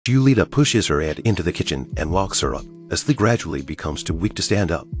Julita pushes her head into the kitchen and locks her up. Asli gradually becomes too weak to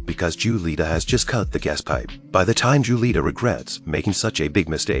stand up because Julita has just cut the gas pipe. By the time Julita regrets making such a big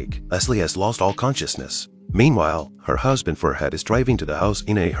mistake, Asli has lost all consciousness. Meanwhile, her husband Farhad is driving to the house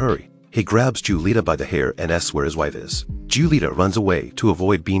in a hurry. He grabs Julita by the hair and asks where his wife is. Julita runs away to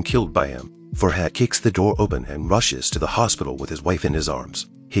avoid being killed by him. Farhad kicks the door open and rushes to the hospital with his wife in his arms.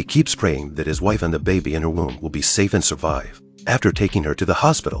 He keeps praying that his wife and the baby in her womb will be safe and survive. After taking her to the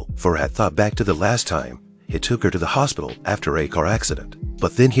hospital, Farhad thought back to the last time he took her to the hospital after a car accident.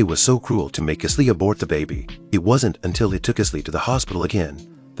 But then he was so cruel to make Asli abort the baby. It wasn't until he took Asli to the hospital again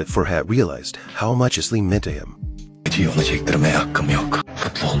that Farhad realized how much Asli meant to him.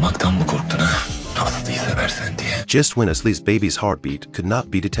 Just when Asli's baby's heartbeat could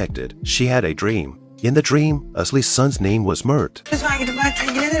not be detected, she had a dream. In the dream, Asli's son's name was Mert.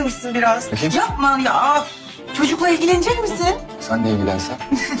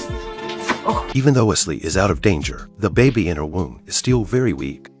 Even though Asli is out of danger, the baby in her womb is still very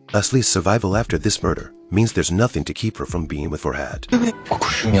weak. Asli's survival after this murder means there's nothing to keep her from being with Farhad.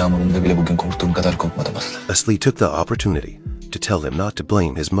 Asli took the opportunity to tell him not to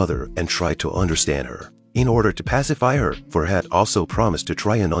blame his mother and try to understand her. In order to pacify her, Farhad also promised to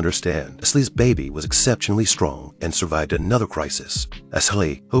try and understand. Asli's baby was exceptionally strong and survived another crisis.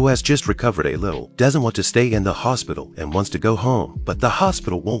 Asli, who has just recovered a little, doesn't want to stay in the hospital and wants to go home, but the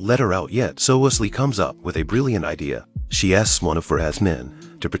hospital won't let her out yet, so Asli comes up with a brilliant idea. She asks one of Farhad's men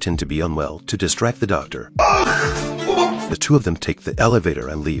to pretend to be unwell to distract the doctor. The two of them take the elevator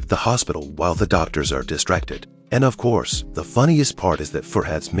and leave the hospital while the doctors are distracted. And of course, the funniest part is that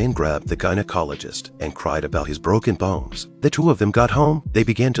Farhad's men grabbed the gynecologist and cried about his broken bones. The two of them got home, they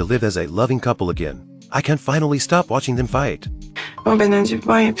began to live as a loving couple again. I can finally stop watching them fight.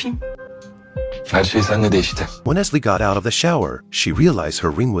 When Asli got out of the shower, she realized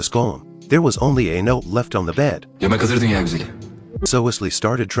her ring was gone. There was only a note left on the bed. So Asli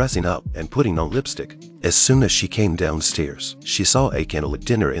started dressing up and putting on lipstick. As soon as she came downstairs, she saw a candlelit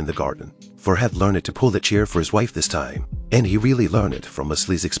dinner in the garden. Farhad learned to pull the chair for his wife this time, and he really learned it from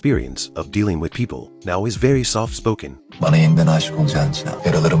Asli's experience of dealing with people. Now he's very soft-spoken.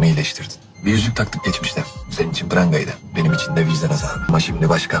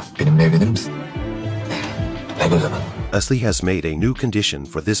 Asli has made a new condition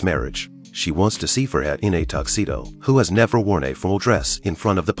for this marriage. She wants to see Farhad in a tuxedo, who has never worn a formal dress in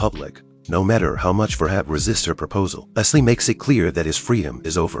front of the public. No matter how much Farhad resists her proposal, Asli makes it clear that his freedom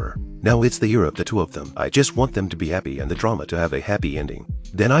is over. Now it's the year of the two of them. I just want them to be happy and the drama to have a happy ending.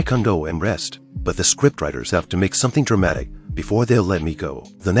 Then I can go and rest. But the scriptwriters have to make something dramatic before they'll let me go.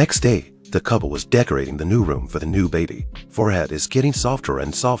 The next day, the couple was decorating the new room for the new baby. Farhad is getting softer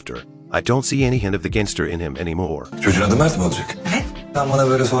and softer. I don't see any hint of the gangster in him anymore.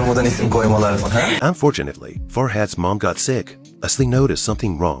 Unfortunately, Farhad's mom got sick. Asli noticed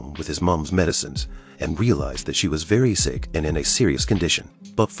something wrong with his mom's medicines and realized that she was very sick and in a serious condition.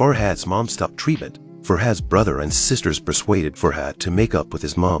 But Farhad's mom stopped treatment. Farhad's brother and sisters persuaded Farhad to make up with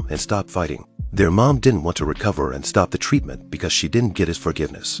his mom and stop fighting. Their mom didn't want to recover and stop the treatment because she didn't get his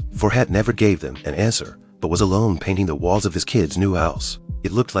forgiveness. Farhad never gave them an answer, but was alone painting the walls of his kids' new house.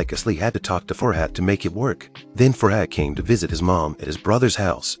 It looked like Asli had to talk to Farhad to make it work. Then Farhad came to visit his mom at his brother's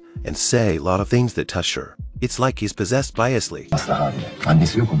house and say a lot of things that touched her. It's like he's possessed by Asli.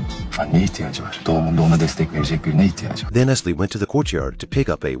 Then Asli went to the courtyard to pick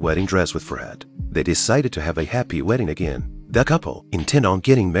up a wedding dress with Farhad. They decided to have a happy wedding again. The couple, intent on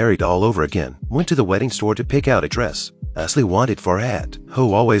getting married all over again, went to the wedding store to pick out a dress. Asli wanted Farhad,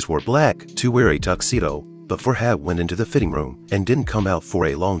 who always wore black, to wear a tuxedo, but Farhad went into the fitting room and didn't come out for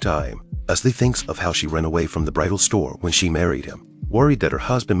a long time. Asli thinks of how she ran away from the bridal store when she married him. Worried that her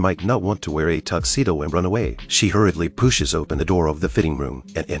husband might not want to wear a tuxedo and run away, she hurriedly pushes open the door of the fitting room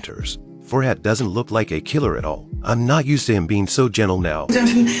and enters. Farhad doesn't look like a killer at all. I'm not used to him being so gentle now.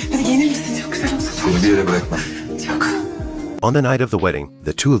 On the night of the wedding,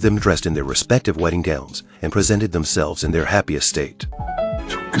 the two of them dressed in their respective wedding gowns and presented themselves in their happiest state.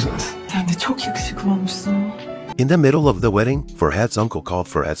 In the middle of the wedding, Farhad's uncle called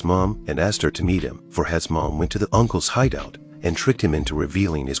Farhad's mom and asked her to meet him. Farhad's mom went to the uncle's hideout and tricked him into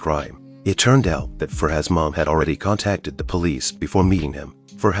revealing his crime. It turned out that Farhad's mom had already contacted the police before meeting him.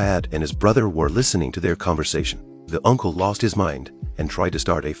 Farhad and his brother were listening to their conversation. The uncle lost his mind and tried to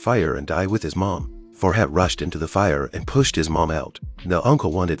start a fire and die with his mom. Farhad rushed into the fire and pushed his mom out. The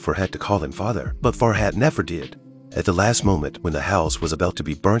uncle wanted Farhad to call him father, but Farhad never did. At the last moment, when the house was about to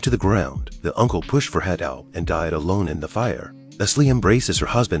be burned to the ground, the uncle pushed Farhad out and died alone in the fire. Asli embraces her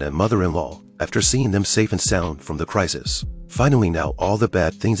husband and mother-in-law after seeing them safe and sound from the crisis. Finally now all the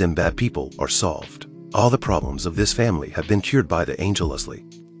bad things and bad people are solved. All the problems of this family have been cured by the angel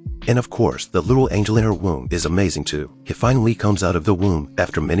Asli. And of course, the little angel in her womb is amazing too. He finally comes out of the womb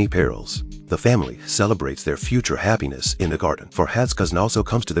after many perils. The family celebrates their future happiness in the garden. Farhad's cousin also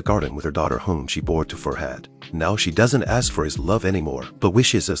comes to the garden with her daughter whom she bore to Farhad. Now she doesn't ask for his love anymore, but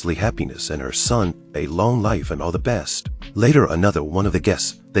wishes Asli happiness and her son a long life and all the best. Later, another one of the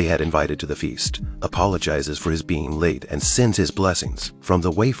guests they had invited to the feast apologizes for his being late and sends his blessings. From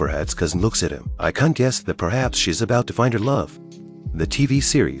the way Farhad's cousin looks at him, I can't guess that perhaps she's about to find her love. The TV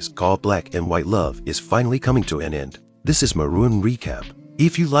series called Black and White Love is finally coming to an end. This is Maroon Recap.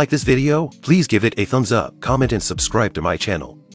 If you like this video, please give it a thumbs up, comment and subscribe to my channel.